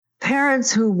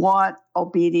parents who want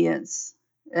obedience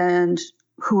and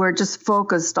who are just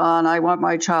focused on, I want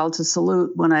my child to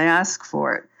salute when I ask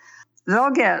for it,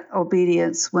 they'll get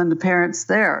obedience when the parent's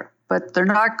there, but they're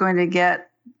not going to get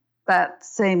that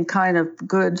same kind of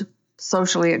good,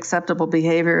 socially acceptable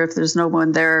behavior if there's no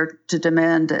one there to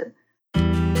demand it.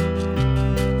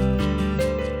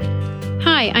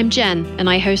 Hi, I'm Jen, and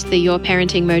I host the Your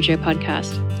Parenting Mojo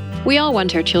podcast. We all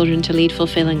want our children to lead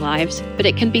fulfilling lives, but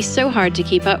it can be so hard to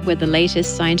keep up with the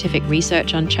latest scientific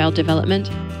research on child development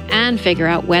and figure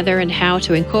out whether and how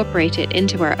to incorporate it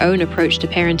into our own approach to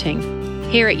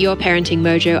parenting. Here at Your Parenting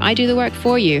Mojo, I do the work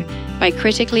for you by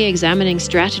critically examining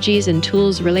strategies and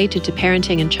tools related to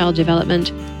parenting and child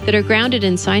development that are grounded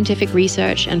in scientific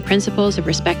research and principles of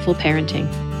respectful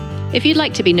parenting. If you'd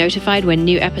like to be notified when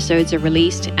new episodes are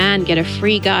released and get a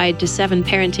free guide to 7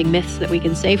 parenting myths that we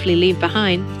can safely leave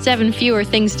behind, 7 fewer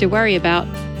things to worry about,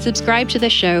 subscribe to the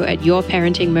show at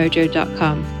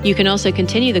yourparentingmojo.com. You can also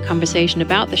continue the conversation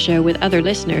about the show with other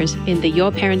listeners in the Your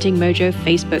Parenting Mojo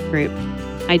Facebook group.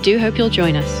 I do hope you'll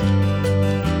join us.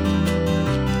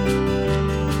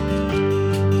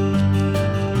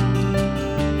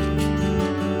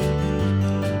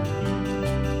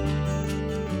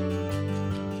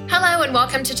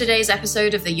 Welcome to today's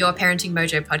episode of the Your Parenting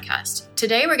Mojo podcast.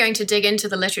 Today we're going to dig into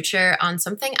the literature on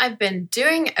something I've been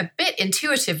doing a bit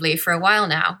intuitively for a while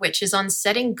now, which is on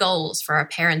setting goals for our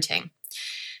parenting.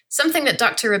 Something that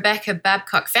Dr. Rebecca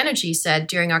Babcock-Fenergy said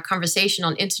during our conversation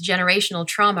on intergenerational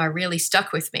trauma really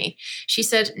stuck with me. She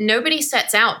said, "Nobody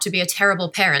sets out to be a terrible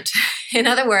parent." In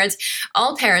other words,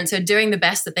 all parents are doing the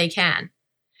best that they can.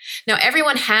 Now,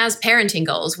 everyone has parenting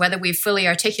goals, whether we've fully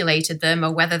articulated them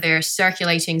or whether they're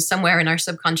circulating somewhere in our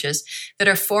subconscious, that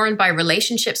are formed by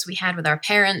relationships we had with our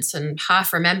parents and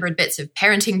half-remembered bits of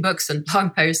parenting books and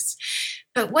blog posts.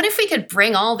 But what if we could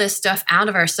bring all this stuff out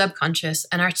of our subconscious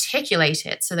and articulate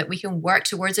it so that we can work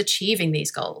towards achieving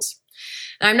these goals?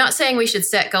 And I'm not saying we should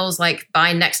set goals like,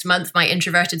 by next month, my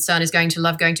introverted son is going to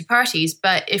love going to parties.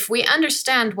 But if we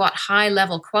understand what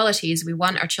high-level qualities we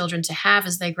want our children to have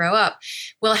as they grow up,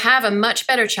 we'll have a much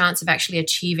better chance of actually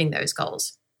achieving those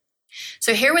goals.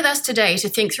 So here with us today to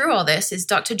think through all this is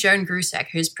Dr. Joan Grusek,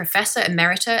 who's Professor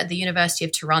Emerita at the University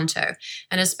of Toronto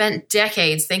and has spent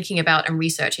decades thinking about and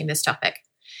researching this topic.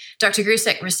 Dr.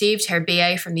 Grusek received her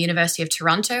BA from the University of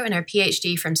Toronto and her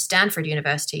PhD from Stanford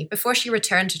University before she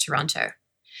returned to Toronto.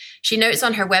 She notes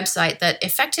on her website that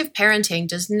effective parenting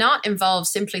does not involve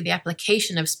simply the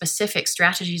application of specific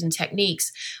strategies and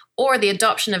techniques or the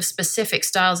adoption of specific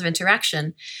styles of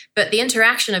interaction, but the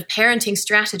interaction of parenting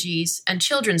strategies and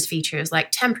children's features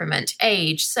like temperament,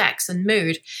 age, sex, and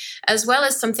mood, as well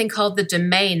as something called the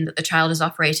domain that the child is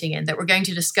operating in that we're going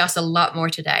to discuss a lot more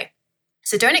today.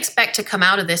 So don't expect to come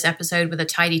out of this episode with a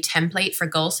tidy template for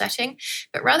goal setting,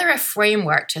 but rather a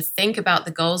framework to think about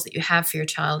the goals that you have for your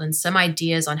child and some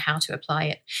ideas on how to apply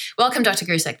it. Welcome, Dr.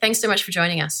 Grusek. Thanks so much for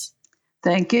joining us.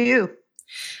 Thank you.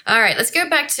 All right, let's go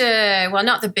back to, well,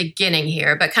 not the beginning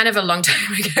here, but kind of a long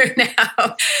time ago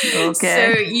now.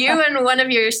 Okay. So you and one of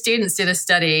your students did a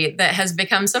study that has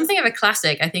become something of a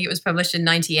classic. I think it was published in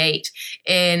 1998,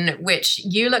 in which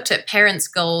you looked at parents'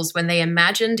 goals when they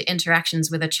imagined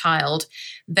interactions with a child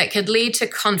that could lead to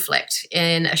conflict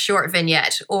in a short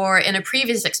vignette or in a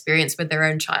previous experience with their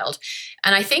own child.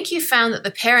 And I think you found that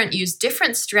the parent used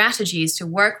different strategies to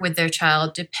work with their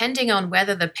child depending on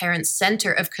whether the parent's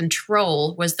center of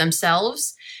control was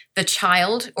themselves, the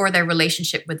child, or their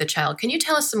relationship with the child. Can you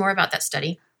tell us some more about that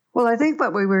study? Well, I think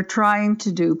what we were trying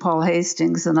to do, Paul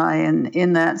Hastings and I,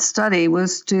 in that study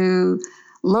was to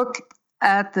look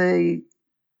at the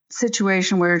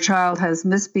situation where a child has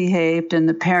misbehaved and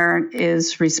the parent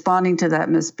is responding to that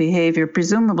misbehavior,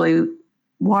 presumably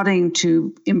wanting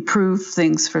to improve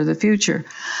things for the future.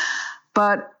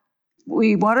 But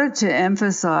we wanted to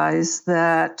emphasize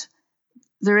that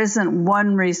there isn't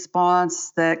one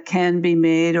response that can be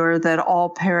made or that all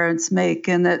parents make,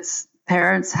 and that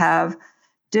parents have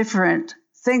different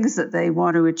things that they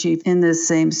want to achieve in this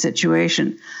same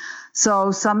situation.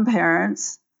 So some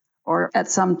parents, or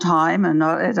at some time and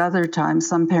not at other times,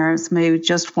 some parents may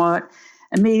just want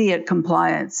immediate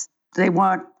compliance. They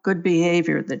want good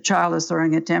behavior. The child is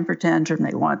throwing a temper tantrum.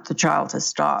 They want the child to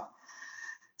stop.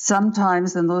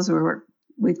 Sometimes, and those were what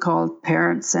we called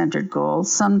parent-centered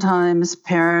goals, sometimes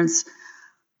parents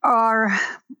are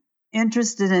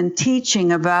interested in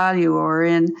teaching a value or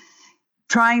in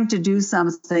trying to do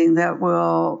something that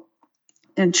will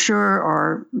ensure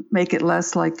or make it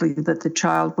less likely that the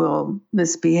child will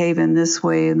misbehave in this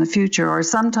way in the future. Or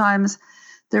sometimes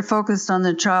they're focused on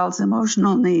the child's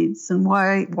emotional needs and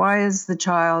why is the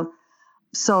child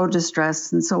so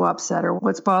distressed and so upset, or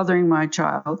what's bothering my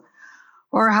child?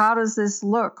 Or how does this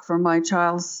look from my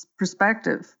child's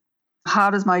perspective? How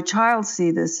does my child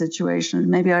see this situation?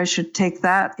 Maybe I should take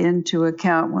that into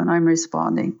account when I'm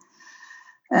responding.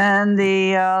 And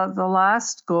the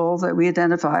last goal that we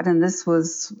identified, and this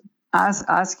was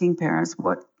asking parents,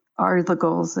 what are the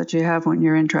goals that you have when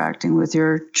you're interacting with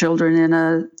your children in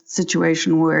a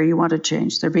situation where you want to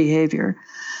change their behavior?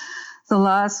 The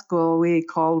last goal we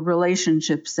called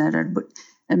relationship-centered.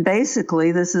 And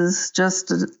basically, this is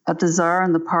just a desire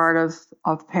on the part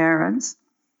of parents,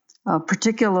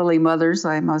 particularly mothers,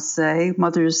 I must say.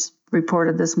 Mothers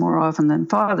reported this more often than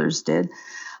fathers did,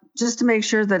 just to make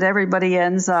sure that everybody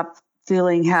ends up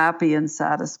feeling happy and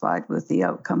satisfied with the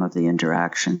outcome of the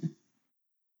interaction.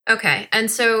 Okay.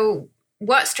 And so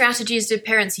what strategies did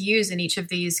parents use in each of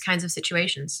these kinds of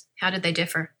situations? How did they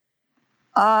differ?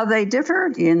 They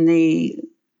differed in the,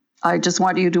 I just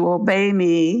want you to obey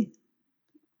me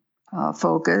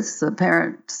focus, the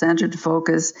parent-centered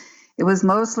focus. It was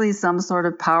mostly some sort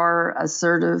of power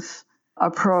assertive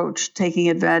approach, taking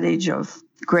advantage of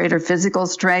greater physical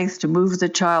strength to move the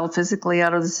child physically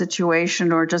out of the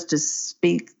situation, or just to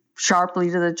speak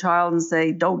sharply to the child and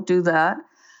say, don't do that.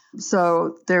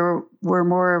 So there were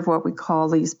more of what we call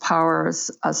these power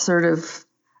assertive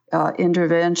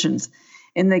interventions.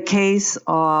 In the case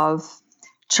of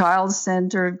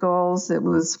child-centered goals, it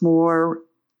was more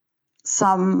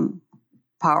some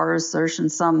power assertion,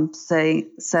 some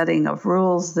setting of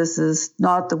rules. This is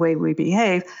not the way we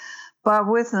behave, but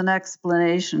with an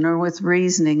explanation or with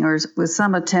reasoning or with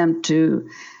some attempt to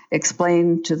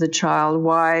explain to the child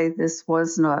why this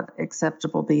was not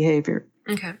acceptable behavior.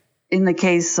 Okay. In the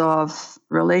case of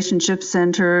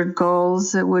relationship-centered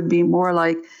goals, it would be more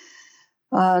like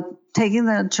taking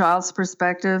the child's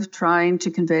perspective, trying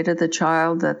to convey to the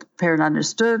child that the parent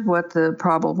understood what the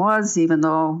problem was, even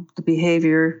though the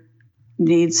behavior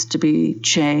needs to be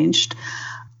changed,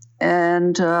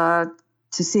 and to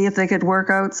see if they could work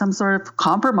out some sort of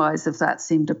compromise if that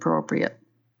seemed appropriate.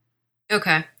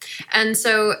 Okay. And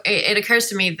so it occurs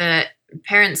to me that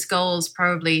parents' goals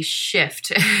probably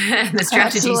shift. And the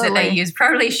strategies Absolutely. that they use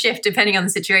probably shift depending on the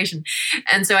situation.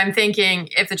 And so I'm thinking,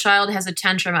 if the child has a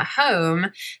tantrum at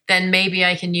home, then maybe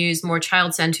I can use more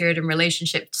child-centered and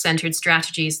relationship-centered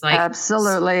strategies like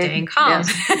Absolutely. staying calm.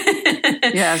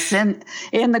 Yes.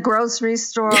 In the grocery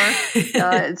store,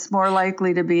 it's more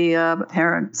likely to be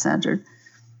parent-centered.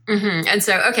 Mm-hmm. And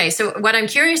so, okay, so what I'm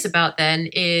curious about then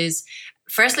is,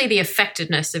 firstly, the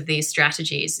effectiveness of these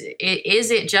strategies.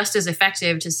 Is it just as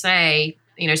effective to say,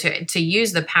 to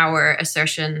use the power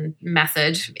assertion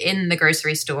method in the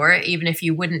grocery store, even if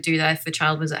you wouldn't do that if the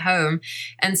child was at home?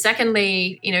 And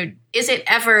secondly, is it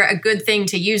ever a good thing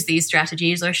to use these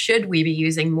strategies, or should we be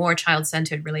using more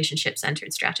child-centered,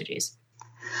 relationship-centered strategies?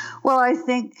 Well, I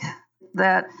think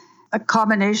that a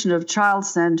combination of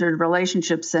child-centered,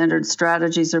 relationship-centered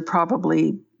strategies are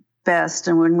probably best.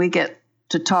 And when we get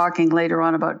to talking later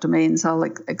on about domains, I'll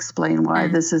explain why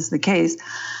this is the case.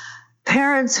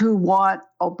 Parents who want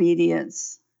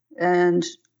obedience and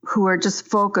who are just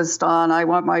focused on, I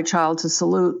want my child to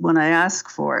salute when I ask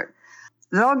for it,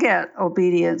 they'll get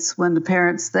obedience when the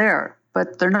parent's there,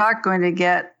 but they're not going to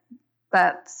get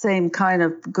that same kind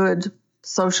of good,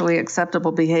 socially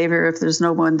acceptable behavior if there's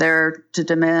no one there to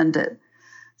demand it.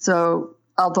 So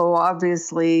although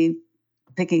obviously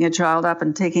picking a child up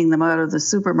and taking them out of the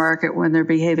supermarket when they're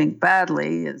behaving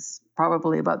badly is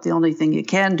probably about the only thing you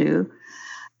can do,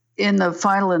 in the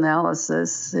final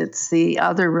analysis, it's the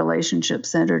other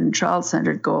relationship-centered and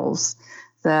child-centered goals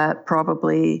that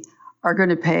probably are going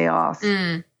to pay off.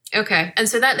 Okay. And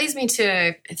so that leads me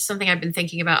to something I've been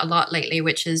thinking about a lot lately,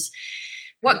 which is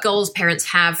what goals parents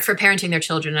have for parenting their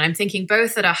children. And I'm thinking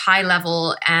both at a high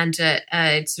level and at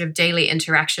a sort of daily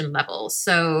interaction level.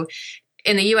 So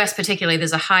in the US particularly,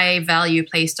 there's a high value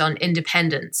placed on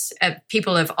independence,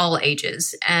 people of all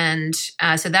ages. And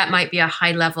so that might be a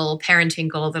high level parenting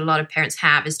goal that a lot of parents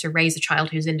have, is to raise a child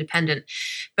who's independent.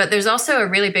 But there's also a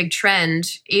really big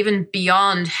trend, even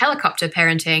beyond helicopter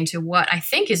parenting, to what I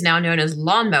think is now known as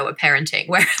lawnmower parenting,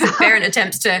 where the parent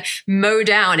attempts to mow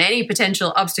down any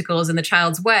potential obstacles in the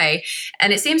child's way.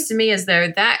 And it seems to me as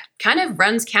though that kind of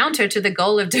runs counter to the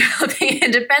goal of developing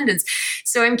independence.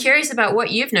 So I'm curious about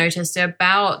what you've noticed about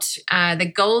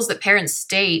the goals that parents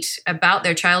state about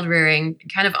their child rearing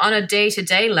kind of on a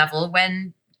day-to-day level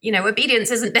when,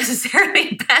 obedience isn't necessarily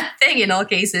a bad thing in all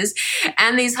cases,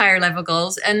 and these higher level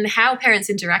goals, and how parents'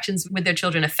 interactions with their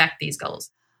children affect these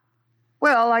goals.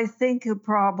 Well, I think the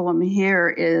problem here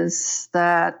is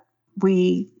that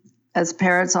we, as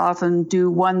parents, often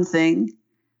do one thing,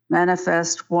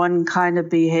 manifest one kind of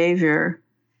behavior,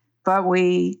 but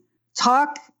we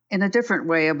talk in a different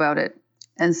way about it.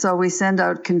 And so we send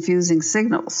out confusing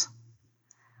signals.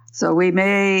 So we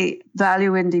may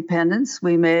value independence.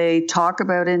 We may talk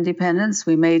about independence.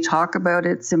 We may talk about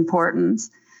its importance.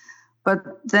 But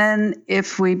then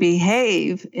if we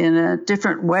behave in a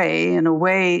different way, in a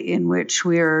way in which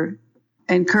we are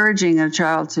encouraging a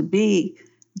child to be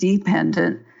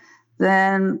dependent,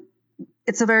 then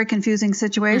it's a very confusing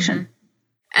situation. Mm-hmm.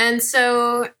 And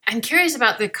so I'm curious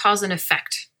about the cause and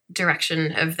effect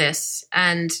direction of this.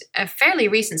 And a fairly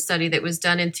recent study that was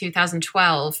done in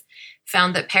 2012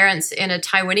 found that parents in a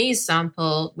Taiwanese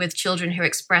sample with children who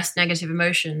expressed negative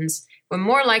emotions were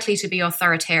more likely to be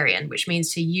authoritarian, which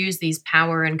means to use these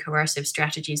power and coercive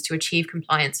strategies to achieve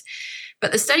compliance.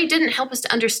 But the study didn't help us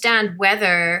to understand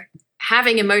whether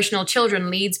having emotional children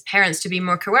leads parents to be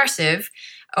more coercive,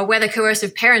 or whether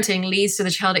coercive parenting leads to the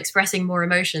child expressing more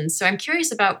emotions. So I'm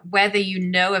curious about whether you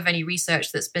know of any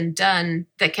research that's been done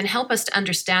that can help us to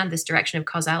understand this direction of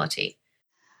causality.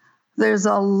 There's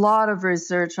a lot of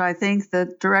research. I think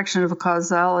the direction of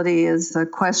causality is a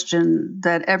question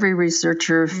that every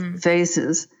researcher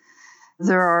faces.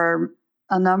 There are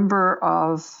a number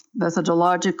of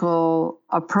methodological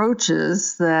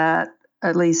approaches that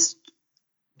at least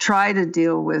try to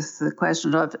deal with the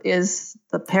question of, is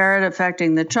the parent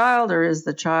affecting the child, or is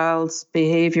the child's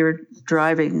behavior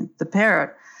driving the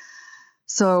parent?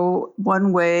 So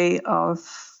one way of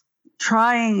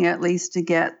trying at least to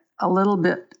get a little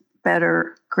bit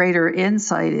better, greater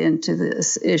insight into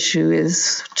this issue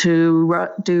is to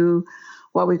do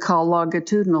what we call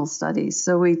longitudinal studies.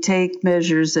 So we take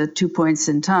measures at 2 points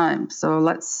in time. So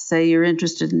let's say you're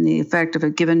interested in the effect of a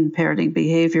given parenting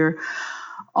behavior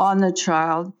on the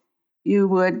child. You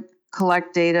would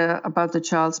collect data about the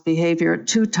child's behavior at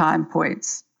 2 time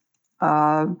points,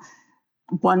 1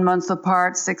 month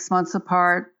apart, 6 months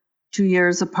apart, 2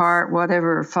 years apart,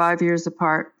 whatever, 5 years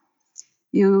apart.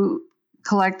 You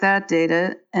collect that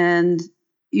data and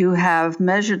you have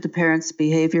measured the parent's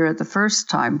behavior at the first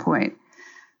time point,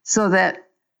 so that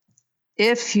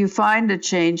if you find a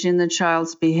change in the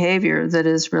child's behavior that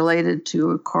is related to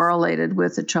or correlated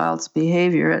with the child's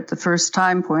behavior at the first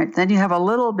time point, then you have a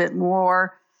little bit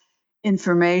more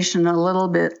information, a little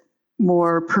bit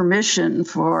more permission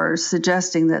for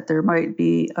suggesting that there might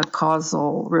be a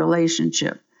causal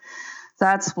relationship.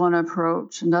 That's one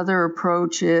approach. Another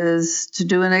approach is to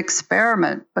do an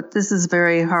experiment, but this is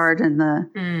very hard in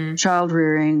the child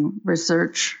rearing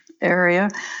research area.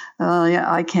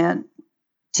 I can't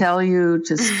tell you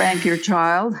to spank your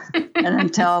child and then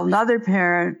tell another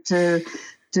parent to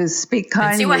speak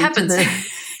kindly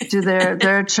to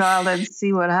their child and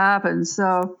see what happens.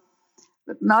 So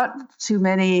not too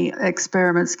many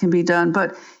experiments can be done,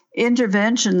 but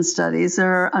intervention studies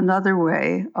are another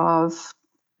way of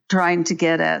trying to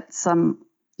get at some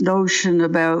notion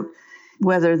about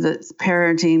whether the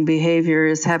parenting behavior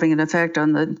is having an effect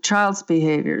on the child's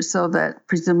behavior, so that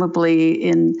presumably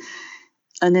in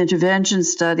an intervention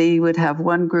study would have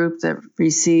one group that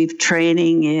received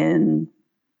training in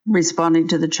responding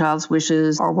to the child's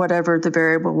wishes or whatever the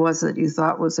variable was that you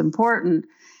thought was important.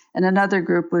 And another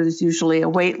group was usually a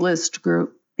wait list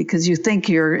group, because you think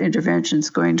your intervention is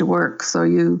going to work. So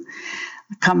you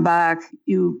come back,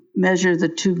 you measure the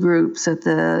two groups at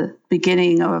the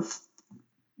beginning of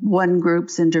one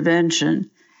group's intervention.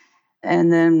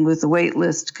 And then with the wait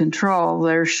list control,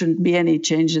 there shouldn't be any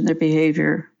change in their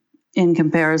behavior in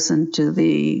comparison to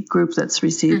the group that's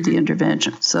received the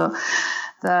intervention. So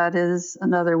that is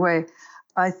another way.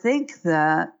 I think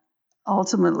that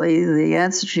ultimately the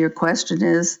answer to your question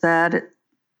is that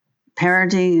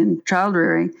parenting and child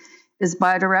rearing is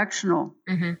bidirectional.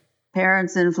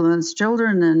 Parents influence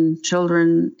children and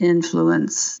children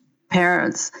influence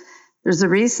parents. There's a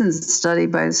recent study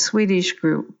by a Swedish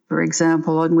group, for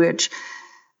example, in which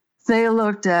they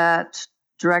looked at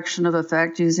direction of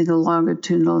effect using a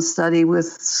longitudinal study with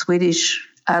Swedish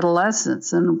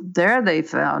adolescents. And there they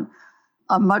found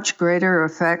a much greater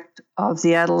effect of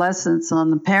the adolescents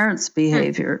on the parents'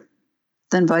 behavior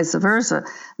than vice versa.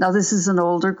 Now, this is an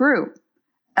older group.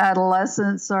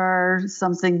 Adolescents are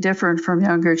something different from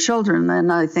younger children.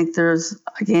 And I think there's,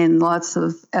 again, lots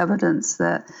of evidence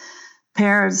that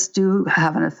parents do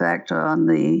have an effect on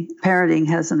parenting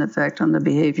has an effect on the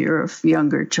behavior of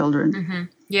younger children.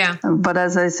 Yeah. But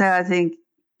as I say, I think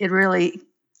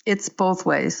it's both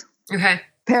ways. Okay.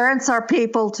 Parents are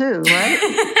people too,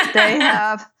 right? They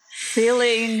have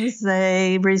feelings,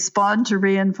 they respond to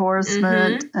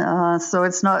reinforcement. So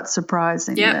it's not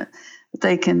surprising that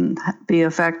they can be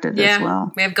affected as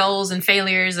well. We have goals and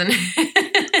failures and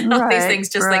all these things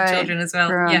just like children as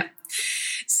well. Right. Yeah.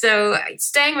 So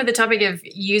staying with the topic of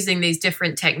using these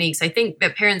different techniques, I think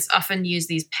that parents often use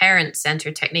these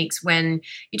parent-centered techniques when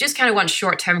you just kind of want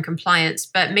short-term compliance,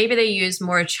 but maybe they use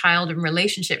more child and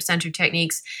relationship-centered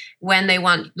techniques when they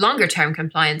want longer-term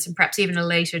compliance and perhaps even a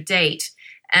later date.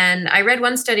 And I read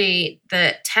one study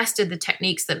that tested the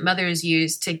techniques that mothers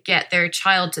use to get their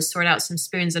child to sort out some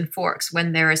spoons and forks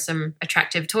when there are some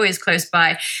attractive toys close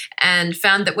by, and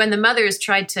found that when the mothers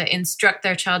tried to instruct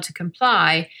their child to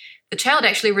comply, the child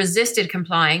actually resisted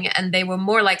complying, and they were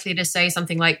more likely to say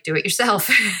something like, do it yourself.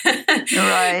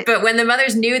 Right. But when the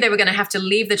mothers knew they were going to have to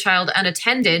leave the child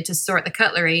unattended to sort the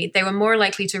cutlery, they were more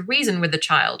likely to reason with the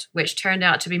child, which turned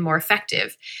out to be more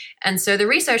effective. And so the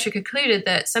researcher concluded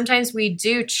that sometimes we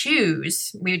do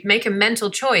choose, we make a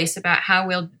mental choice about how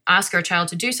we'll ask our child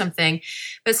to do something,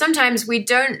 but sometimes we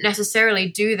don't necessarily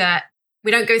do that. We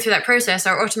don't go through that process.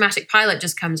 Our automatic pilot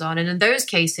just comes on. And in those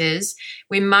cases,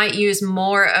 we might use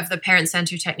more of the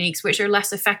parent-centered techniques, which are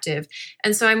less effective.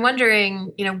 And so I'm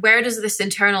wondering, where does this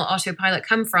internal autopilot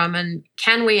come from? And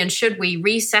can we and should we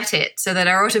reset it so that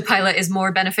our autopilot is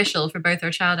more beneficial for both our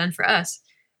child and for us?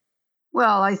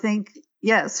 Well, I think,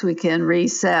 yes, we can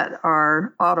reset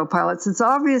our autopilots. It's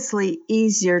obviously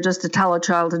easier just to tell a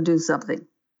child to do something.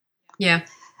 Yeah.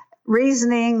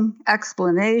 Reasoning,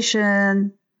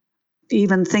 explanation,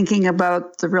 even thinking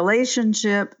about the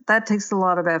relationship, that takes a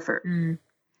lot of effort. Mm.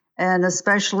 And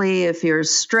especially if you're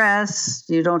stressed,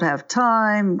 you don't have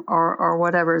time or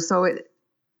whatever. So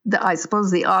I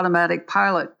suppose the automatic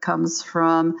pilot comes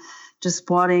from just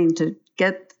wanting to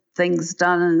get things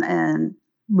done and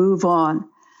move on.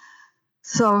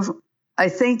 So I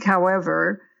think,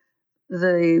 however,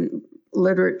 the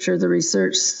literature, the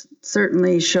research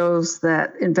certainly shows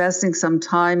that investing some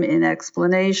time in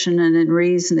explanation and in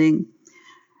reasoning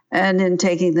and in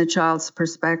taking the child's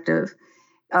perspective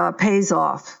pays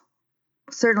off.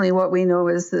 Certainly what we know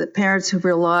is that parents who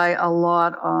rely a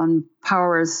lot on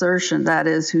power assertion, that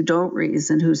is, who don't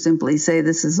reason, who simply say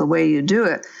this is the way you do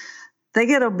it, they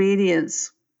get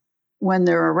obedience when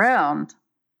they're around,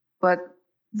 but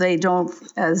they don't,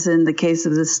 as in the case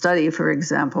of this study, for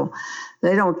example,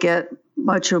 they don't get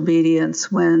much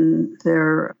obedience when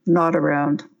they're not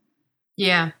around.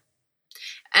 Yeah.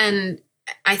 And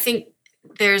I think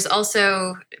there's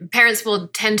also, parents will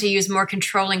tend to use more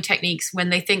controlling techniques when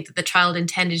they think that the child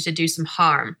intended to do some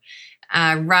harm,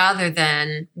 rather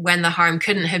than when the harm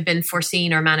couldn't have been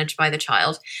foreseen or managed by the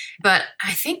child. But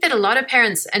I think that a lot of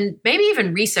parents, and maybe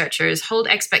even researchers, hold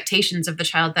expectations of the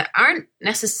child that aren't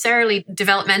necessarily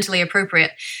developmentally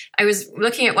appropriate. I was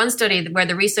looking at one study where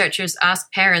the researchers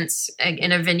asked parents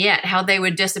in a vignette how they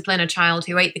would discipline a child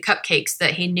who ate the cupcakes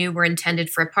that he knew were intended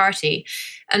for a party.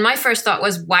 And my first thought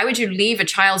was, why would you leave a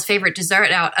child's favorite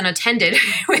dessert out unattended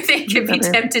when they could be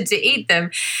tempted to eat them?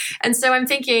 And so I'm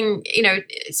thinking,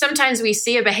 sometimes we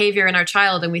see a behavior in our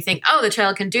child and we think, oh, the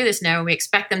child can do this now, and we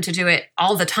expect them to do it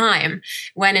all the time,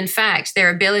 when in fact their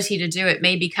ability to do it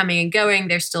may be coming and going.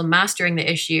 They're still mastering the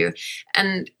issue.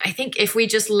 And I think if we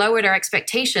just lowered our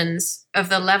expectations of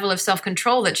the level of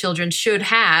self-control that children should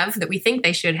have, that we think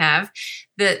they should have,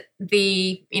 that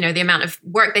the amount of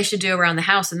work they should do around the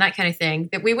house and that kind of thing,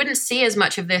 that we wouldn't see as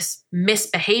much of this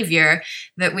misbehavior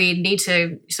that we need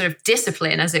to sort of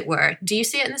discipline, as it were. Do you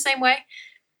see it in the same way?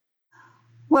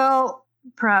 Well,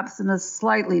 perhaps in a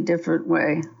slightly different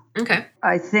way. Okay.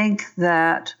 I think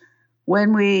that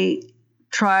when we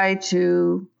try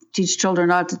to teach children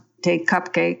not to take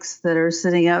cupcakes that are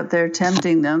sitting out there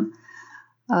tempting them,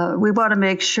 we want to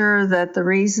make sure that the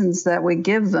reasons that we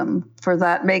give them for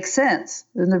that make sense.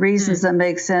 And the reasons that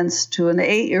make sense to an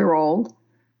 8-year-old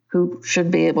who should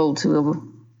be able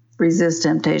to resist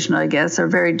temptation, I guess, are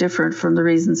very different from the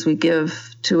reasons we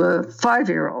give to a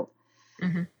 5-year-old.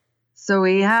 Mm-hmm. So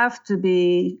we have to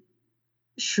be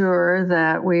sure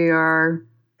that we are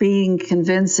being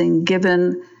convincing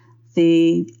given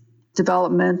the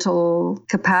developmental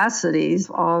capacities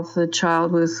of the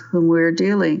child with whom we're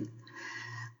dealing.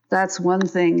 That's one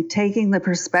thing. Taking the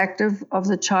perspective of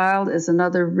the child is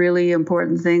another really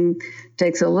important thing.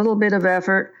 Takes a little bit of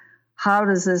effort. How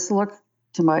does this look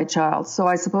to my child? So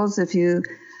I suppose if you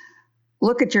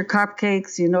look at your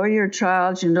cupcakes, you know your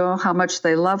child, you know how much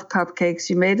they love cupcakes,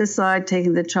 you may decide,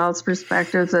 taking the child's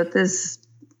perspective, that this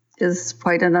is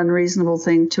quite an unreasonable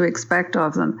thing to expect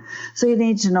of them. So you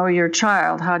need to know your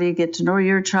child. How do you get to know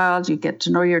your child? You get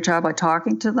to know your child by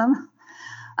talking to them,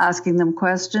 asking them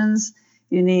questions.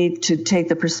 You need to take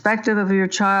the perspective of your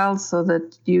child so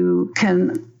that you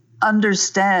can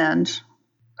understand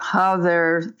how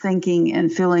they're thinking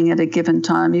and feeling at a given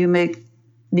time. You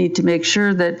need to make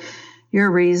sure that your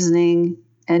reasoning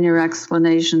and your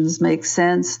explanations make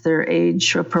sense, they're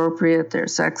age appropriate, they're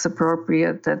sex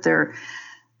appropriate, that they're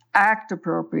act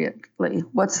appropriately.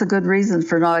 What's the good reason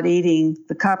for not eating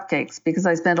the cupcakes? Because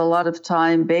I spent a lot of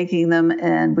time baking them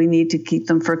and we need to keep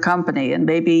them for company, and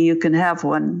maybe you can have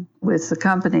one with the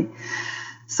company.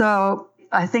 So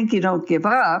I think you don't give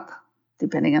up,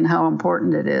 depending on how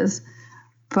important it is.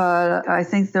 But I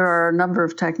think there are a number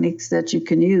of techniques that you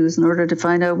can use in order to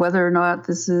find out whether or not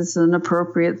this is an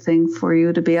appropriate thing for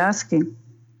you to be asking.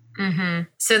 Mm-hmm.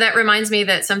 So that reminds me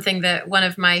that something that one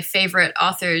of my favorite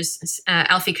authors,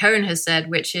 Alfie Kohn, has said,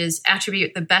 which is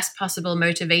attribute the best possible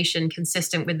motivation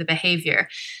consistent with the behavior.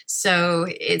 So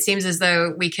it seems as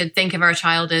though we could think of our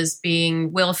child as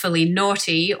being willfully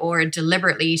naughty or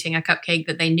deliberately eating a cupcake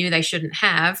that they knew they shouldn't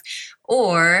have.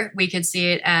 Or we could see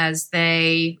it as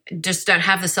they just don't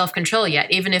have the self-control yet.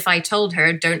 Even if I told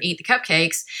her, don't eat the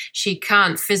cupcakes, she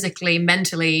can't physically,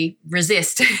 mentally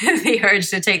resist the urge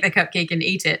to take the cupcake and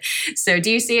eat it. So do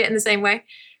you see it in the same way?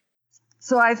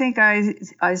 So I think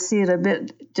I see it a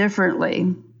bit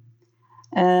differently.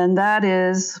 And that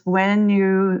is when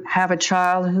you have a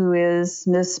child who is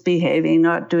misbehaving,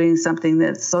 not doing something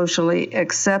that's socially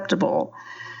acceptable,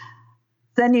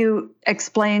 then you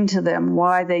explain to them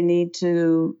why they need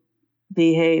to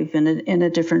behave in a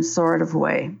different sort of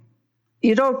way.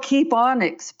 You don't keep on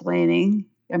explaining.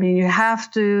 I mean, you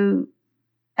have to,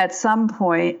 at some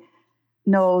point,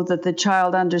 know that the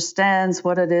child understands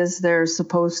what it is they're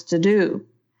supposed to do.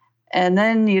 And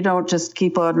then you don't just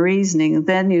keep on reasoning.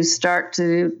 Then you start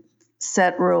to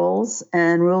set rules,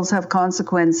 and rules have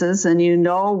consequences, and you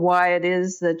know why it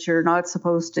is that you're not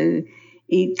supposed to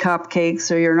eat cupcakes,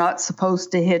 or you're not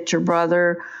supposed to hit your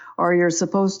brother, or you're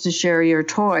supposed to share your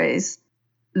toys.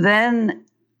 Then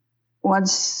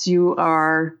once you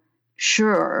are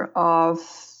sure of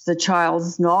the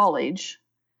child's knowledge,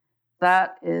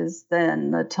 that is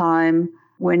then the time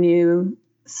when you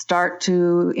start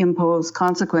to impose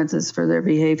consequences for their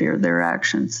behavior, their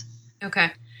actions.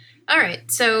 Okay. All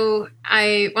right. So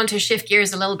I want to shift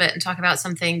gears a little bit and talk about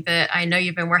something that I know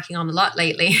you've been working on a lot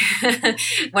lately.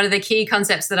 One of the key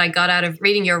concepts that I got out of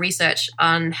reading your research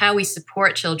on how we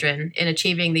support children in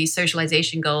achieving these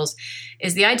socialization goals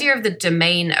is the idea of the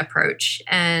domain approach,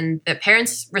 and that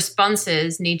parents'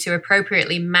 responses need to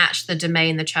appropriately match the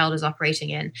domain the child is operating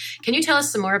in. Can you tell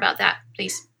us some more about that,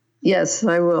 please? Yes,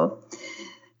 I will.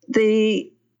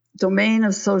 The domain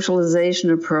of socialization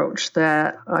approach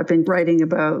that I've been writing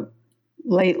about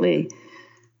lately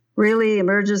really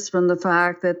emerges from the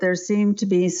fact that there seem to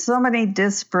be so many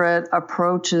disparate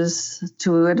approaches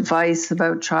to advice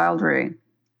about child rearing.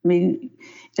 I mean,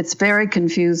 it's very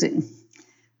confusing.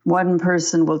 One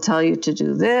person will tell you to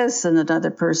do this, and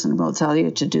another person will tell you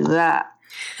to do that.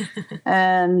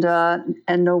 And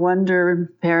no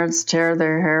wonder parents tear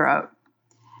their hair out.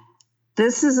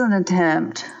 This is an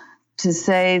attempt to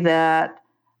say that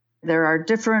there are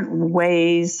different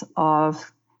ways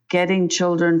of getting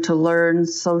children to learn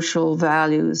social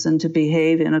values and to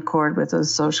behave in accord with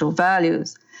those social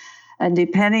values. And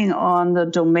depending on the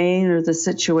domain or the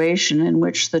situation in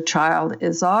which the child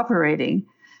is operating,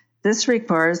 this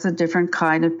requires a different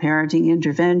kind of parenting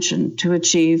intervention to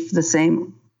achieve the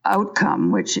same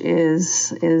outcome, which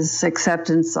is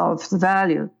acceptance of the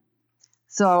value.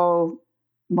 So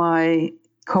my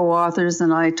co-authors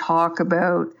and I talk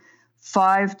about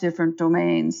 5 different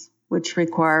domains, which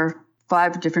require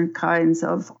 5 different kinds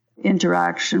of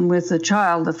interaction with the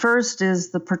child. The first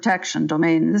is the protection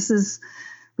domain. This is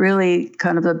really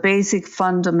kind of a basic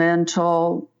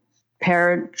fundamental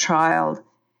parent-child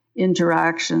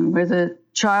interaction where the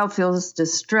child feels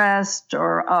distressed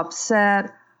or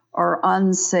upset or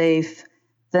unsafe.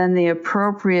 Then the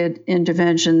appropriate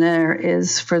intervention there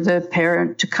is for the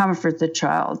parent to comfort the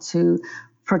child, to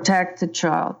protect the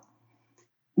child.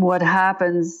 What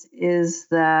happens is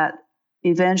that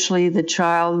eventually the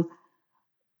child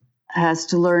has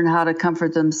to learn how to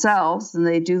comfort themselves, and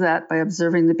they do that by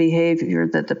observing the behavior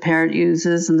that the parent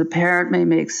uses, and the parent may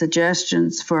make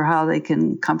suggestions for how they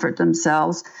can comfort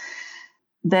themselves.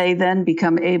 They then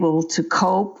become able to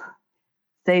cope.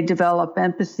 They develop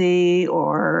empathy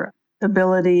or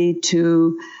ability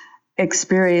to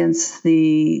experience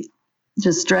the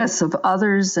distress of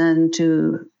others and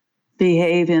to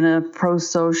behave in a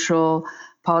pro-social,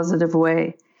 positive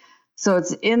way. So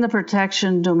it's in the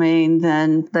protection domain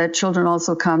then that children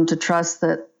also come to trust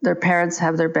that their parents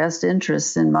have their best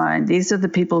interests in mind. These are the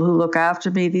people who look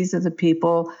after me. These are the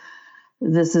people,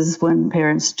 this is when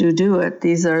parents do it.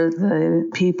 These are the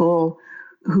people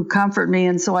who comfort me,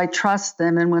 and so I trust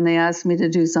them, and when they ask me to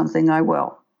do something, I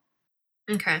will.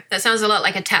 Okay. That sounds a lot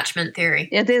like attachment theory.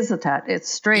 It is it's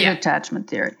straight attachment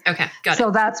theory. Okay, got it.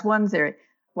 So that's one theory.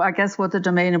 Well, I guess what the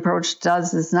domain approach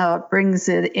does is now it brings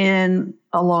it in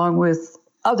along with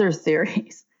other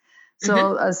theories.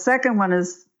 So a second one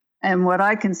is, and what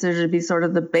I consider to be sort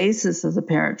of the basis of the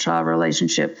parent-child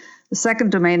relationship, the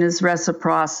second domain is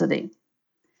reciprocity,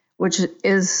 which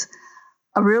is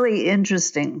a really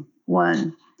interesting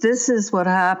one. This is what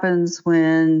happens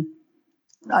when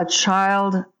a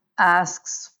child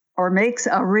asks or makes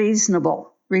a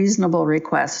reasonable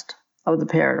request of the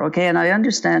parent. Okay, and I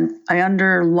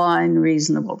underline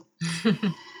reasonable.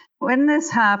 When this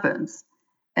happens,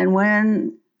 and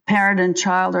when parent and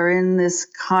child are in this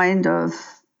kind of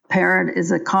parent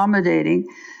is accommodating,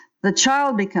 the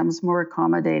child becomes more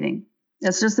accommodating.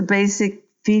 It's just a basic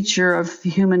feature of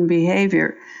human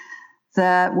behavior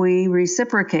that we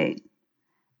reciprocate.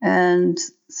 And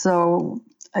so,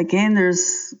 again,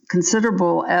 there's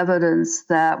considerable evidence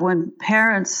that when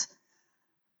parents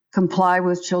comply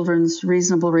with children's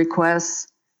reasonable requests,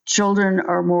 children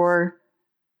are more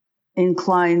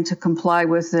inclined to comply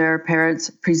with their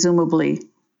parents' presumably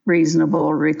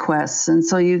reasonable requests. And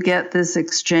so you get this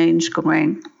exchange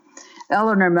going.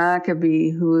 Eleanor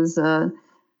Maccoby, who is a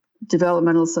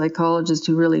developmental psychologist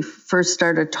who really first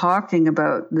started talking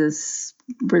about this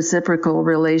reciprocal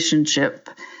relationship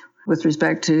with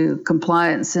respect to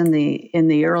compliance in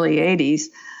the early 80s,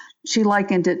 she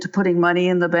likened it to putting money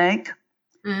in the bank.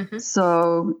 Mm-hmm.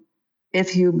 So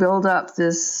if you build up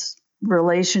this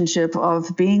relationship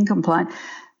of being compliant,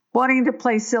 wanting to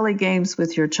play silly games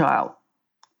with your child.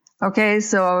 Okay,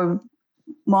 so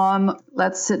mom,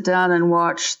 let's sit down and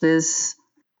watch this,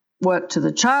 what to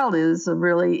the child is a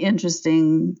really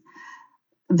interesting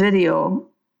video,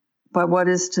 but what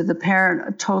is to the parent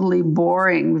a totally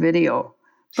boring video.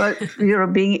 But,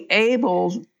 being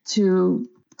able to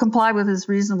comply with his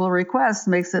reasonable request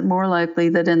makes it more likely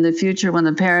that in the future when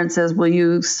the parent says, will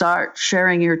you start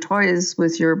sharing your toys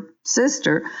with your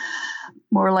sister,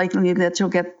 more likely that you'll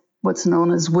get what's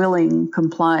known as willing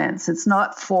compliance. It's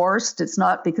not forced. It's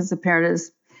not because the parent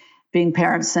is being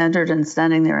parent-centered and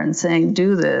standing there and saying,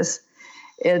 do this.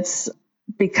 It's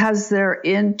because they're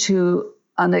into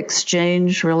an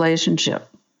exchange relationship.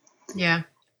 Yeah.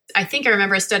 I think I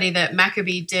remember a study that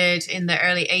Maccoby did in the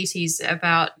early 80s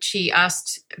about, she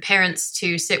asked parents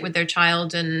to sit with their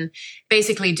child and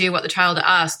basically do what the child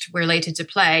asked related to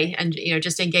play and,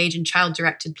 just engage in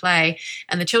child-directed play.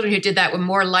 And the children who did that were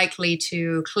more likely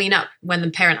to clean up when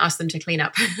the parent asked them to clean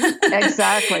up.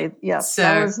 Exactly. Yes. So,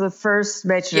 that was the first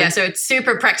measure. Yeah. So it's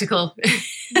super practical.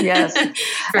 Yes. And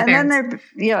parents.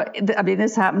 Then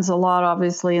this happens a lot,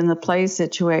 obviously, in the play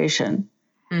situation.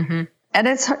 Mm-hmm. And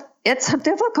it's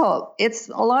difficult. It's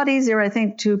a lot easier, I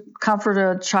think, to comfort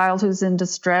a child who's in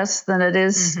distress than it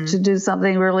is to do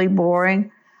something really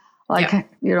boring. Like,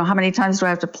 how many times do I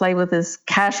have to play with this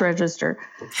cash register?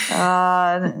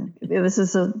 This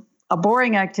is a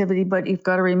boring activity, but you've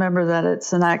got to remember that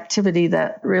it's an activity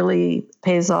that really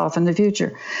pays off in the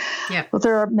future. Yeah. But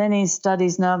there are many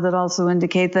studies now that also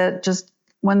indicate that just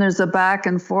when there's a back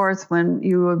and forth, when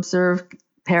you observe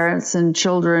parents and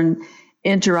children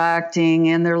interacting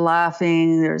and they're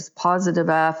laughing, there's positive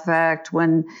affect,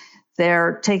 when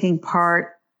they're taking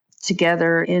part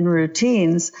together in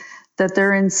routines, that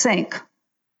they're in sync,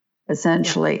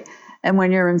 essentially. Yeah. And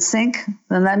when you're in sync,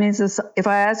 then that means if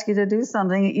I ask you to do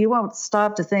something, you won't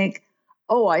stop to think,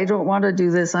 oh, I don't want to do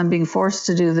this, I'm being forced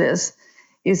to do this.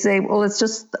 You say, well,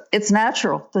 it's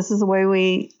natural. This is the way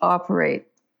we operate.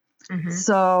 Mm-hmm.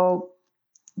 So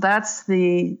that's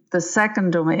the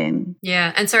second domain.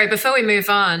 Yeah. And sorry, before we move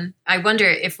on, I wonder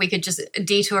if we could just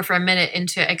detour for a minute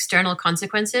into external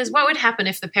consequences. What would happen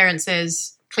if the parent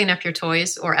says, clean up your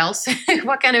toys or else?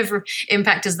 What kind of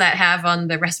impact does that have on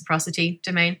the reciprocity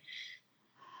domain?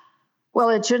 Well,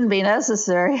 it shouldn't be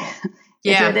necessary.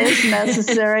 Yeah. If it is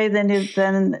necessary,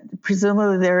 then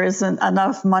presumably there isn't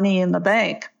enough money in the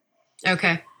bank.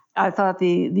 Okay. I thought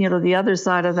the other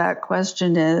side of that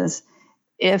question is,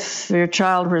 if your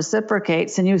child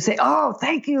reciprocates and you say, oh,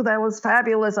 thank you, that was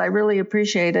fabulous, I really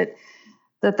appreciate it,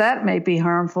 that may be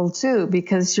harmful too,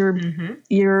 because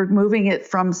you're moving it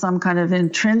from some kind of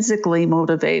intrinsically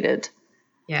motivated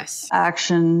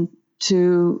action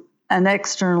to an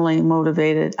externally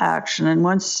motivated action. And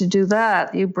once you do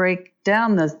that, you break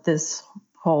down this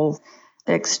whole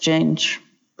exchange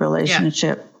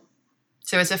relationship. Yeah.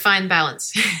 So it's a fine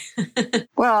balance.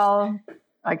 Well,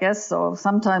 I guess so.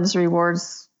 Sometimes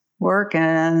rewards work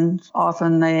and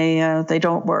often they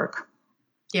don't work.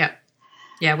 Yeah.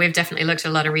 Yeah, we've definitely looked at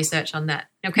a lot of research on that.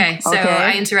 Okay, so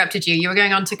I interrupted you. You were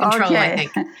going on to control, I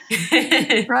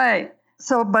think. Right.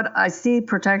 But I see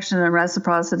protection and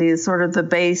reciprocity as sort of the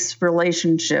base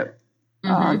relationship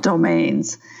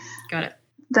domains. Got it.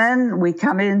 Then we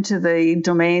come into the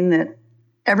domain that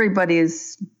everybody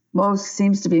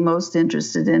seems to be most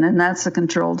interested in, and that's the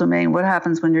control domain. What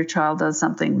happens when your child does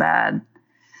something bad?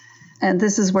 And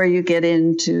this is where you get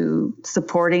into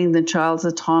supporting the child's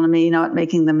autonomy, not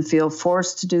making them feel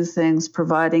forced to do things,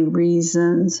 providing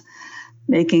reasons,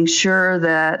 making sure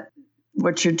that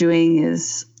what you're doing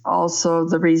is also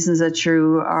the reasons that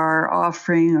you are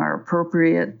offering are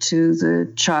appropriate to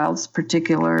the child's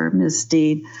particular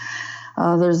misdeed.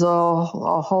 There's a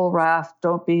whole raft.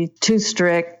 Don't be too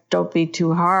strict. Don't be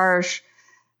too harsh.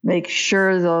 Make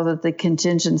sure, though, that the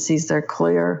contingencies are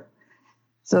clear.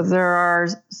 So there are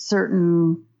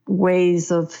certain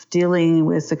ways of dealing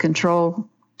with the control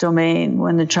domain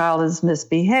when the child is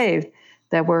misbehaved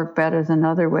that work better than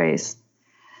other ways.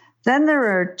 Then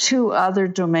there are two other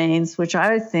domains which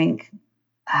I think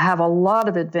have a lot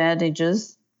of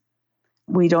advantages.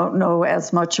 We don't know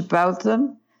as much about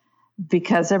them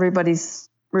because everybody's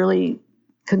really,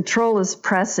 control is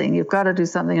pressing. You've got to do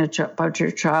something about your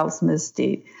child's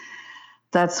misdeed.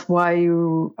 That's why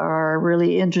you are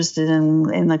really interested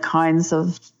in the kinds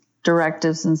of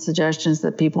directives and suggestions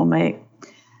that people make.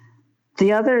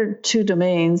 The other two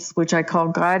domains, which I call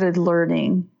guided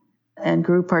learning and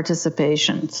group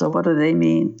participation. So what do they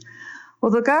mean?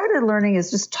 Well, the guided learning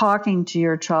is just talking to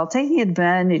your child, taking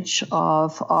advantage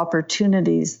of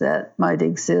opportunities that might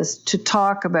exist to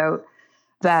talk about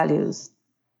values.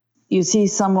 You see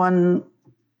someone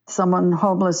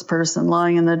homeless person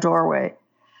lying in the doorway,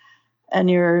 and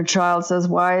your child says,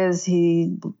 why is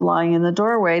he lying in the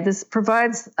doorway? This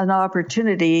provides an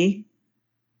opportunity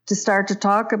to start to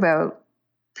talk about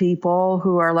people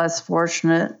who are less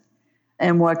fortunate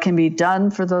and what can be done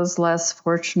for those less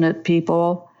fortunate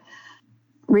people.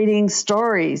 Reading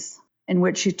stories in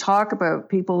which you talk about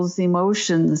people's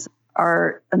emotions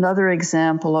are another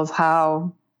example of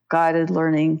how guided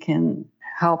learning can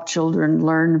help children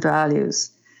learn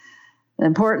values. The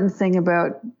important thing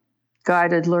about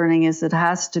guided learning is it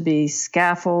has to be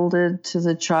scaffolded to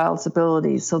the child's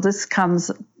abilities. So this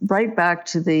comes right back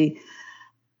to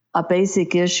a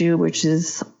basic issue, which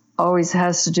always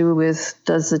has to do with,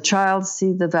 does the child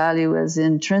see the value as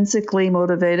intrinsically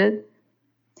motivated?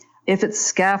 If it's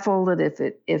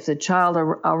scaffolded, if the child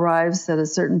arrives at a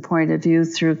certain point of view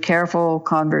through careful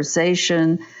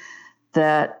conversation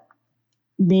that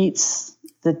meets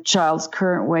the child's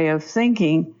current way of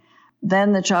thinking,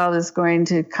 then the child is going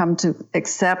to come to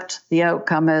accept the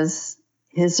outcome as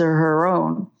his or her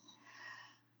own.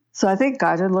 So I think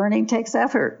guided learning takes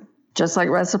effort, just like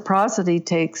reciprocity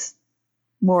takes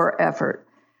more effort.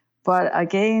 But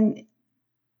again,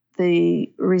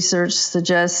 the research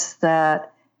suggests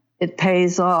that it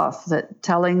pays off, that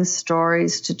telling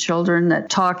stories to children,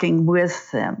 that talking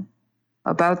with them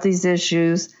about these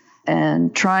issues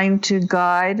and trying to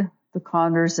guide the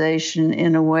conversation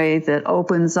in a way that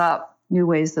opens up new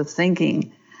ways of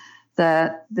thinking,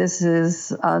 that this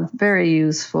is a very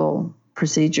useful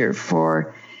procedure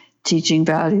for teaching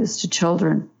values to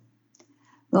children.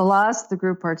 The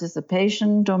group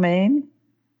participation domain,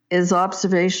 is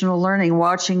observational learning,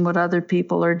 watching what other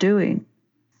people are doing,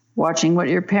 watching what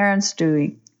your parents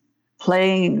doing,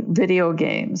 playing video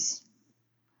games,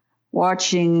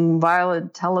 watching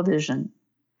violent television,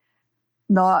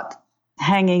 not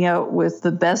hanging out with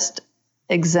the best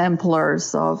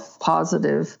exemplars of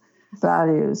positive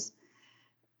values.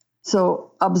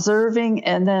 So observing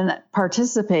and then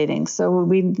participating. So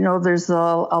we know there's a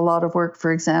lot of work,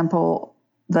 for example,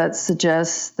 that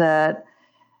suggests that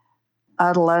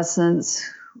adolescents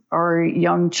or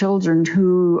young children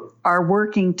who are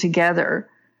working together,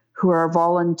 who are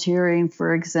volunteering,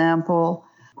 for example,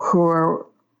 who are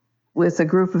with a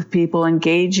group of people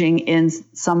engaging in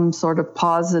some sort of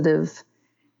positive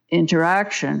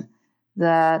interaction,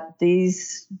 that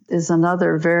these is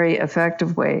another very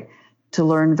effective way to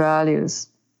learn values.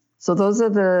 So those are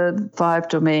the 5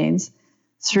 domains.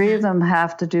 3 of them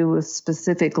have to do with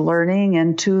specific learning,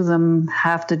 and 2 of them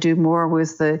have to do more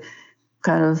with the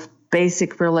kind of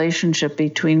basic relationship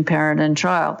between parent and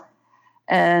child.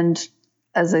 And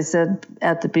as I said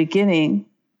at the beginning,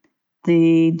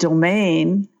 the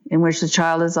domain in which the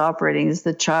child is operating, is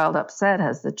the child upset?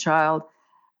 Has the child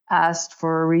asked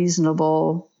for a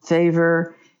reasonable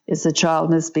favor? Is the child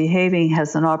misbehaving?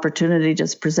 Has an opportunity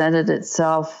just presented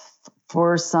itself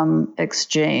for some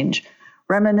exchange?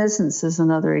 Reminiscence is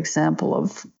another example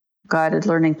of guided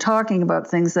learning, talking about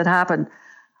things that happened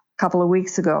a couple of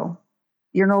weeks ago.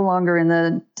 You're no longer in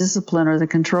the discipline or the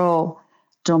control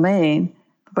domain,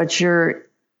 but you're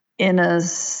in a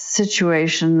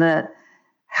situation that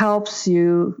helps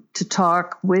you to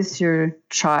talk with your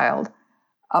child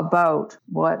about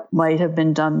what might have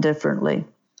been done differently.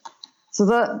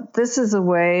 So this is a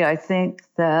way, I think,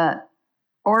 that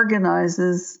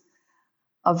organizes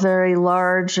a very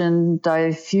large and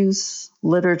diffuse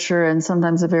literature, and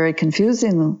sometimes a very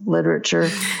confusing literature,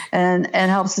 and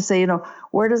helps to say,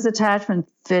 where does attachment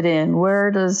fit in?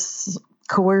 Where does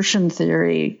coercion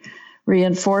theory,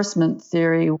 reinforcement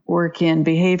theory work in?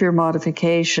 Behavior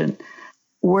modification?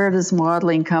 Where does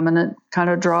modeling come in? It kind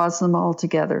of draws them all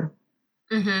together.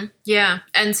 Mm-hmm. Yeah.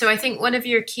 And so I think one of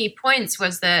your key points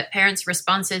was that parents'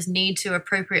 responses need to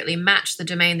appropriately match the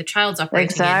domain the child's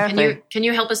operating in. Can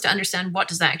you help us to understand what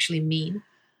does that actually mean?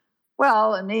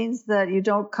 Well, it means that you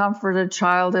don't comfort a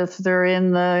child if they're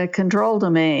in the control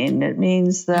domain. It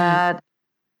means that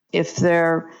if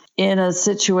they're in a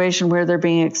situation where they're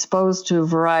being exposed to a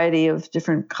variety of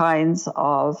different kinds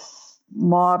of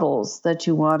models, that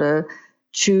you want to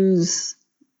choose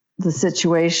the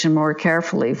situation more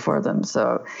carefully for them.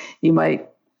 So you might,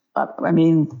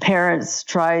 parents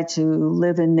try to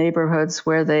live in neighborhoods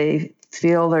where they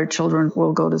feel their children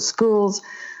will go to schools,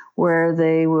 where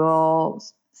they will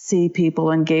see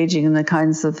people engaging in the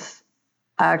kinds of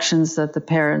actions that the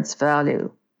parents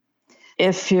value.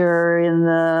 If you're in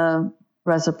the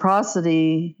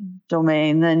reciprocity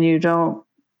domain, then you don't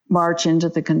march into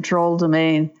the control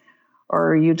domain,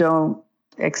 or you don't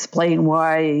explain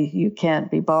why you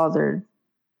can't be bothered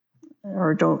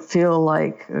or don't feel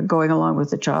like going along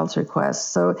with the child's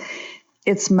request. So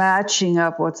it's matching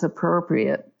up what's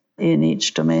appropriate in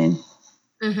each domain.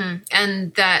 Mm-hmm.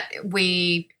 And that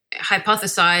we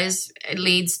hypothesize it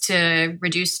leads to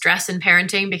reduced stress in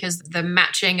parenting because the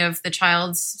matching of the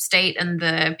child's state and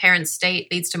the parent's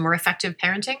state leads to more effective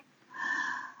parenting?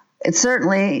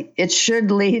 It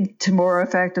should lead to more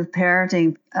effective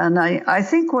parenting. And I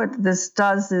think what this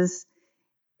does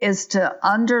is to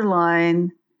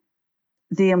underline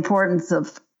the importance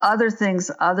of other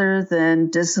things other than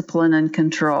discipline and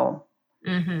control.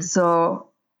 Mm-hmm. So,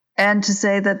 and to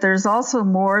say that there's also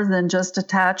more than just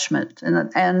attachment,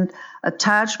 and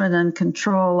attachment and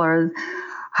control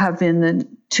have been the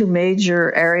two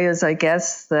major areas, I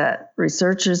guess, that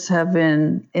researchers have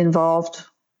been involved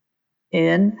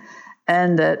in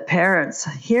and that parents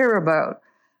hear about.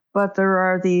 But there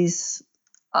are these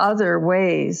other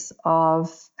ways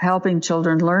of helping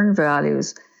children learn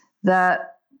values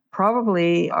that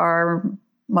probably are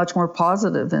much more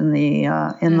positive in the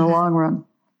long run.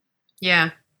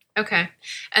 Yeah. Okay.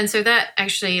 And so that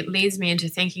actually leads me into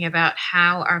thinking about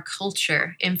how our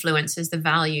culture influences the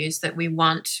values that we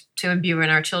want to imbue in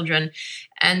our children.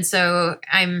 And so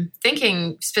I'm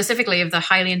thinking specifically of the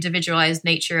highly individualized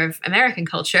nature of American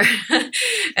culture,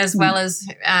 as well as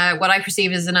what I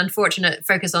perceive as an unfortunate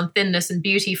focus on thinness and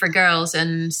beauty for girls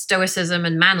and stoicism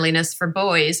and manliness for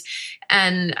boys.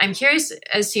 And I'm curious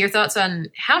as to your thoughts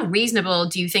on how reasonable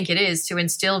do you think it is to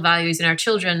instill values in our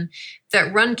children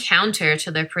that run counter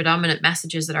to the predominant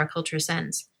messages that our culture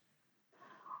sends?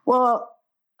 Well,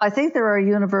 I think there are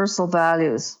universal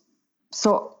values.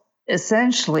 So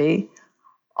essentially,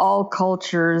 all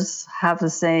cultures have the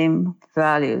same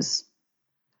values,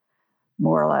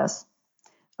 more or less.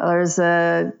 There's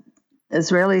an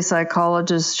Israeli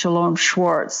psychologist, Shalom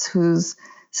Schwartz, who's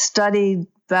studied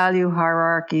value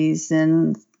hierarchies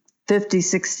in 50,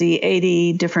 60,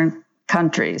 80 different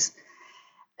countries,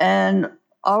 and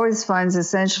always finds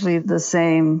essentially the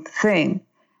same thing.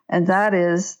 And that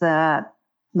is that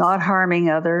not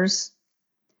harming others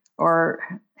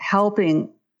or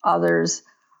helping others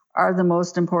are the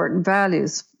most important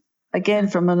values. Again,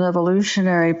 from an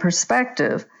evolutionary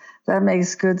perspective, that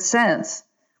makes good sense.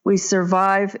 We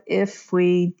survive if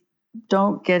we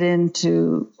don't get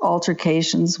into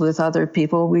altercations with other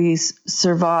people. We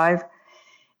survive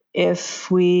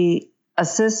if we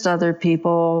assist other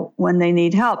people when they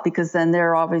need help, because then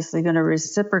they're obviously going to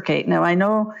reciprocate. Now, I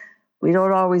know we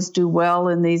don't always do well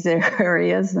in these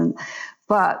areas,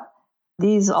 but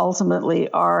these ultimately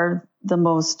are the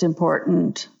most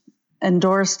important,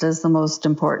 endorsed as the most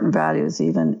important values,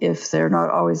 even if they're not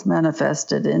always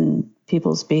manifested in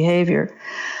people's behavior.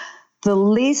 The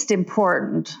least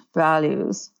important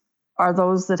values are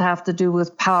those that have to do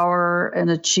with power and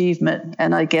achievement,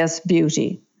 and I guess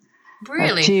beauty.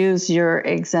 Really? To use your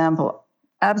example.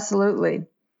 Absolutely.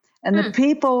 And the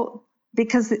people,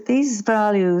 because these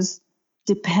values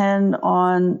depend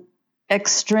on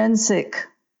extrinsic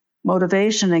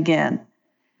motivation again.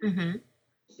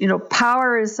 Mm-hmm.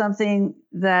 Power is something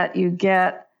that you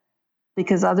get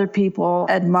because other people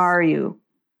admire you.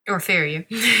 Or fear you.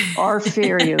 Or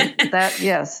fear you.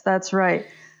 Yes, that's right.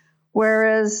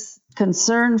 Whereas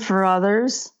concern for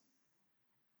others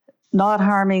not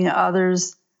harming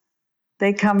others,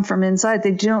 they come from inside.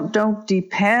 They don't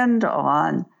depend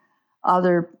on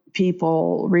other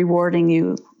people rewarding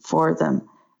you for them.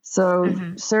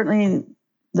 So certainly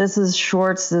this is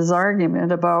Schwartz's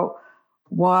argument about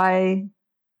why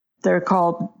they're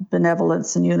called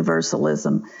benevolence and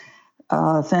universalism,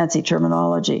 fancy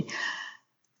terminology.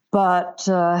 But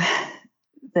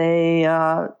they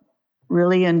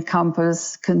really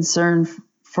encompass concern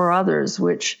for others,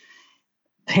 which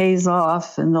pays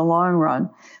off in the long run.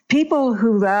 People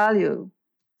who value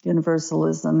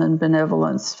universalism and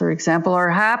benevolence, for example, are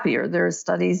happier. There are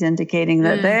studies indicating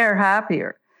that they're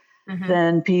happier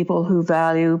than people who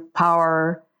value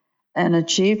power and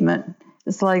achievement.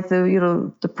 It's like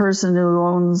the person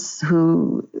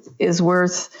who is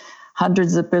worth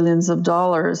hundreds of billions of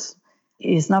dollars.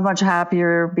 He's not much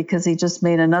happier because he just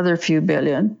made another few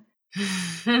billion.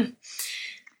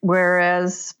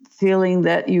 Whereas feeling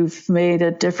that you've made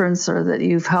a difference or that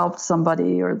you've helped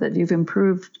somebody or that you've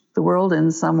improved the world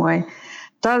in some way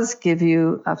does give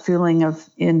you a feeling of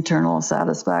internal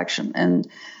satisfaction. And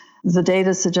the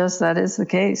data suggests that is the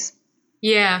case.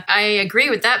 Yeah, I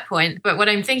agree with that point. But what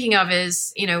I'm thinking of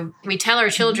is, we tell our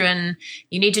children,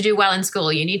 you need to do well in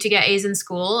school. You need to get A's in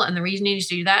school. And the reason you need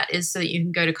to do that is so that you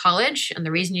can go to college. And the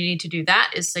reason you need to do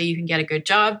that is so you can get a good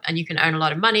job and you can earn a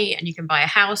lot of money and you can buy a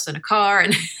house and a car.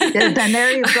 And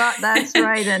there you've got, that's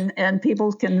right. And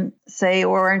people can say,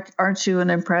 or aren't you an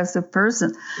impressive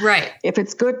person? Right. If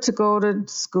it's good to go to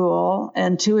school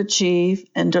and to achieve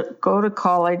and to go to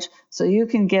college so you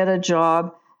can get a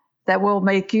job that will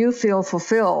make you feel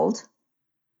fulfilled,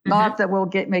 not that will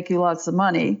make you lots of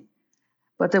money,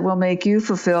 but that will make you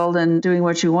fulfilled in doing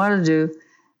what you want to do,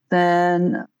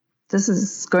 then this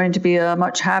is going to be a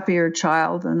much happier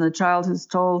child than the child who's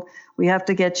told, we have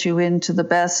to get you into the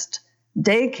best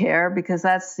daycare because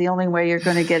that's the only way you're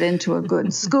going to get into a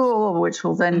good school, which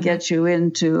will then get you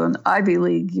into an Ivy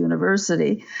League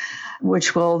university,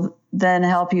 which will then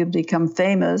help you become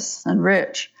famous and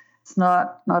rich. It's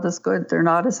not as good. They're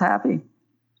not as happy.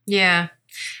 Yeah.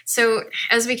 So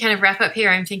as we kind of wrap up here,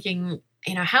 I'm thinking,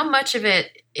 how much of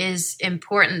it is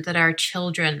important that our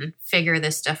children figure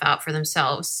this stuff out for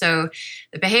themselves? So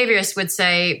the behaviorists would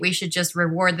say we should just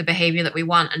reward the behavior that we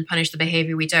want and punish the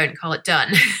behavior we don't and call it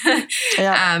done.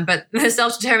 But the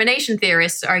self-determination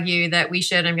theorists argue that we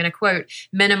should, I'm going to quote,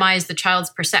 minimize the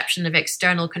child's perception of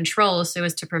external control so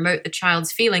as to promote the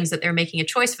child's feelings that they're making a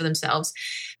choice for themselves.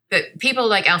 But people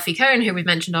like Alfie Kohn, who we've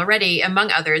mentioned already, among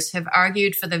others, have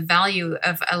argued for the value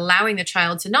of allowing the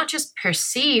child to not just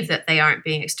perceive that they aren't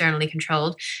being externally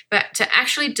controlled, but to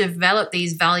actually develop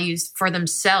these values for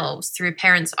themselves through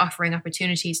parents offering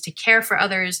opportunities to care for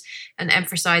others and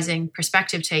emphasizing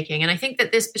perspective taking. And I think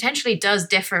that this potentially does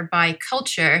differ by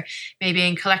culture, maybe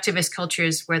in collectivist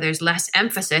cultures where there's less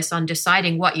emphasis on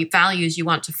deciding what values you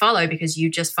want to follow because you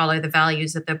just follow the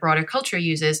values that the broader culture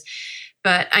uses.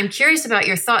 But I'm curious about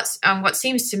your thoughts on what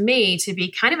seems to me to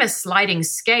be kind of a sliding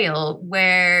scale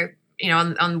where,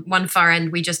 on one far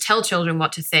end, we just tell children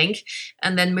what to think.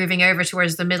 And then moving over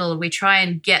towards the middle, we try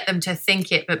and get them to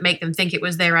think it, but make them think it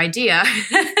was their idea.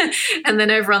 And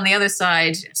then over on the other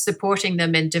side, supporting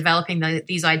them in developing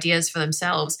these ideas for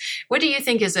themselves. What do you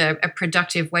think is a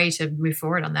productive way to move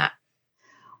forward on that?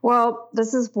 Well,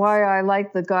 this is why I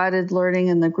like the guided learning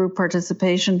and the group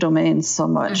participation domains so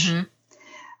much.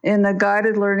 In the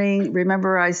guided learning,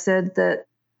 remember I said that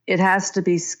it has to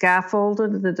be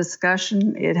scaffolded, the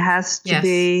discussion. It has to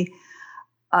be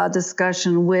a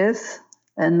discussion with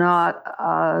and not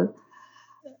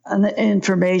an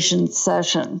information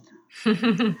session.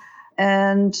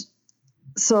 And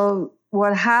so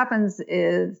what happens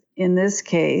is, in this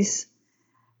case,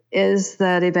 is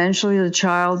that eventually the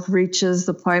child reaches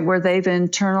the point where they've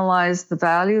internalized the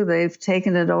value, they've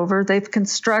taken it over, they've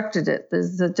constructed it.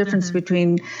 There's a difference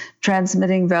between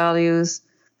transmitting values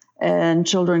and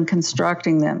children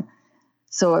constructing them.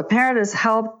 So a parent has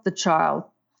helped the child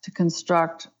to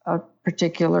construct a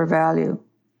particular value.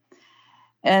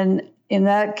 And in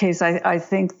that case, I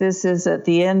think this is at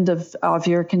the end of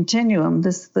your continuum.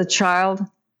 The child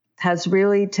has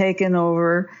really taken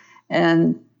over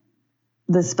and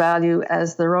this value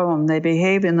as their own. They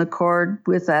behave in accord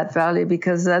with that value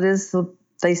because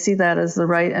they see that as the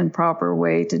right and proper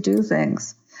way to do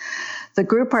things. The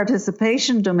group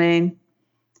participation domain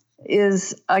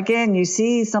is, again, you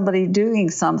see somebody doing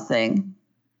something,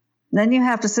 then you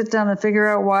have to sit down and figure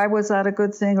out why was that a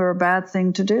good thing or a bad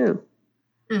thing to do.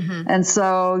 And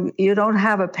so you don't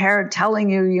have a parent telling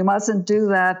you mustn't do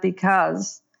that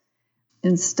because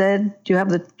instead you have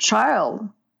the child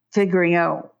figuring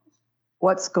out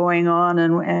what's going on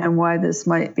and why this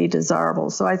might be desirable.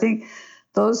 So I think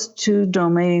those two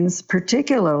domains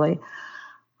particularly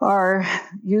are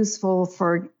useful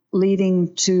for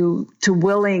leading to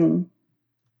willing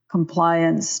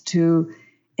compliance, to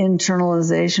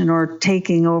internalization or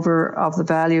taking over of the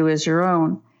value as your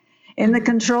own. In the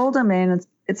control domain,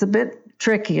 it's a bit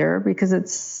trickier because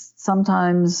it's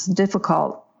sometimes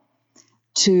difficult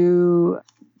to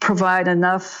provide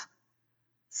enough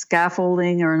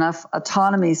scaffolding or enough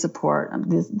autonomy support.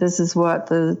 This is what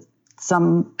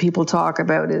some people talk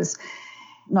about, is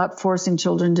not forcing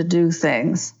children to do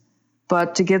things,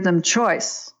 but to give them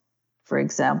choice, for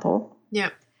example. Yeah.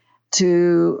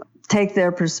 To take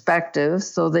their perspective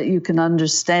so that you can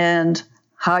understand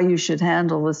how you should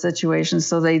handle the situation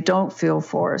so they don't feel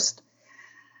forced.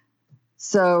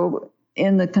 So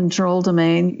in the control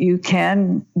domain, you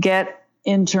can get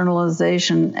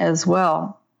internalization as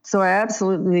well. So I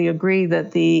absolutely agree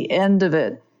that the end of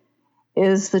it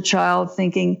is the child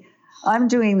thinking, I'm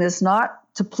doing this not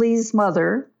to please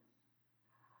mother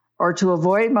or to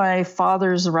avoid my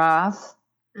father's wrath,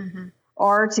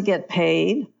 or to get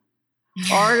paid,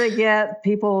 or to get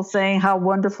people saying how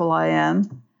wonderful I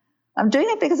am. I'm doing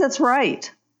it because it's right.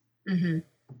 And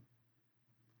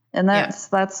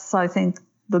that's I think,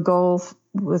 the goal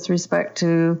with respect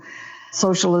to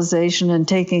socialization and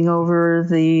taking over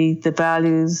the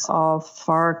values of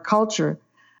our culture.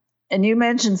 And you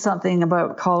mentioned something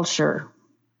about culture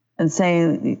and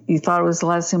saying you thought it was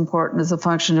less important as a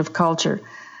function of culture.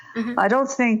 I don't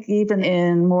think even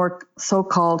in more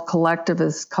so-called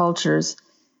collectivist cultures,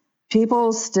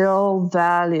 people still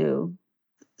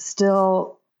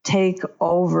take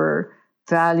over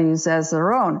values as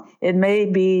their own. It may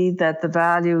be that the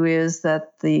value is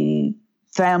that the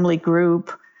family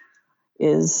group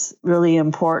is really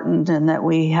important and that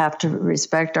we have to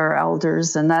respect our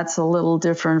elders, and that's a little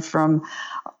different from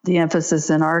the emphasis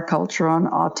in our culture on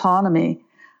autonomy.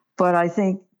 But I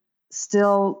think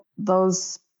still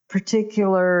those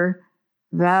particular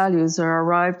values are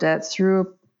arrived at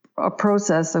through a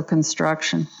process of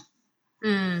construction.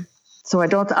 So I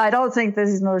don't think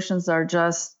these notions are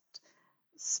just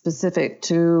specific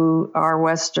to our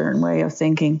Western way of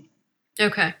thinking.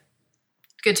 Okay.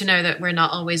 Good to know that we're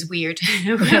not always weird.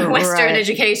 Western,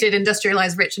 educated,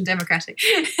 industrialized, rich, and democratic.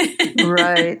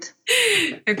 Right.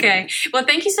 Okay. Well,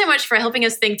 thank you so much for helping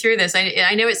us think through this.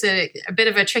 I know it's a bit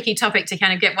of a tricky topic to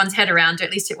kind of get one's head around, or at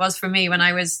least it was for me when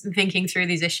I was thinking through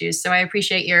these issues. So I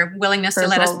appreciate your willingness to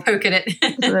let us poke at it.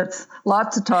 That's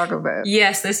lots to talk about.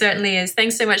 Yes, there certainly is.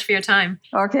 Thanks so much for your time.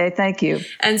 Okay, thank you.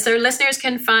 And so listeners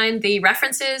can find the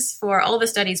references for all the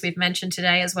studies we've mentioned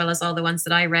today, as well as all the ones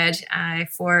that I read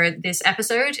for this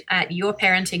episode at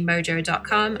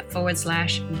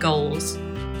yourparentingmojo.com/goals.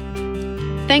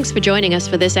 Thanks for joining us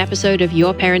for this episode of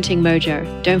Your Parenting Mojo.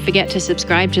 Don't forget to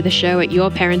subscribe to the show at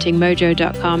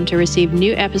yourparentingmojo.com to receive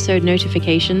new episode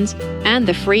notifications and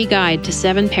the free guide to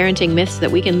 7 parenting myths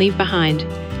that we can leave behind.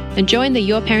 And join the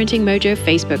Your Parenting Mojo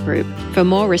Facebook group for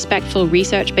more respectful,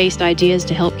 research-based ideas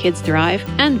to help kids thrive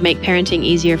and make parenting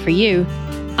easier for you.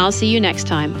 I'll see you next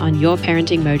time on Your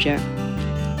Parenting Mojo.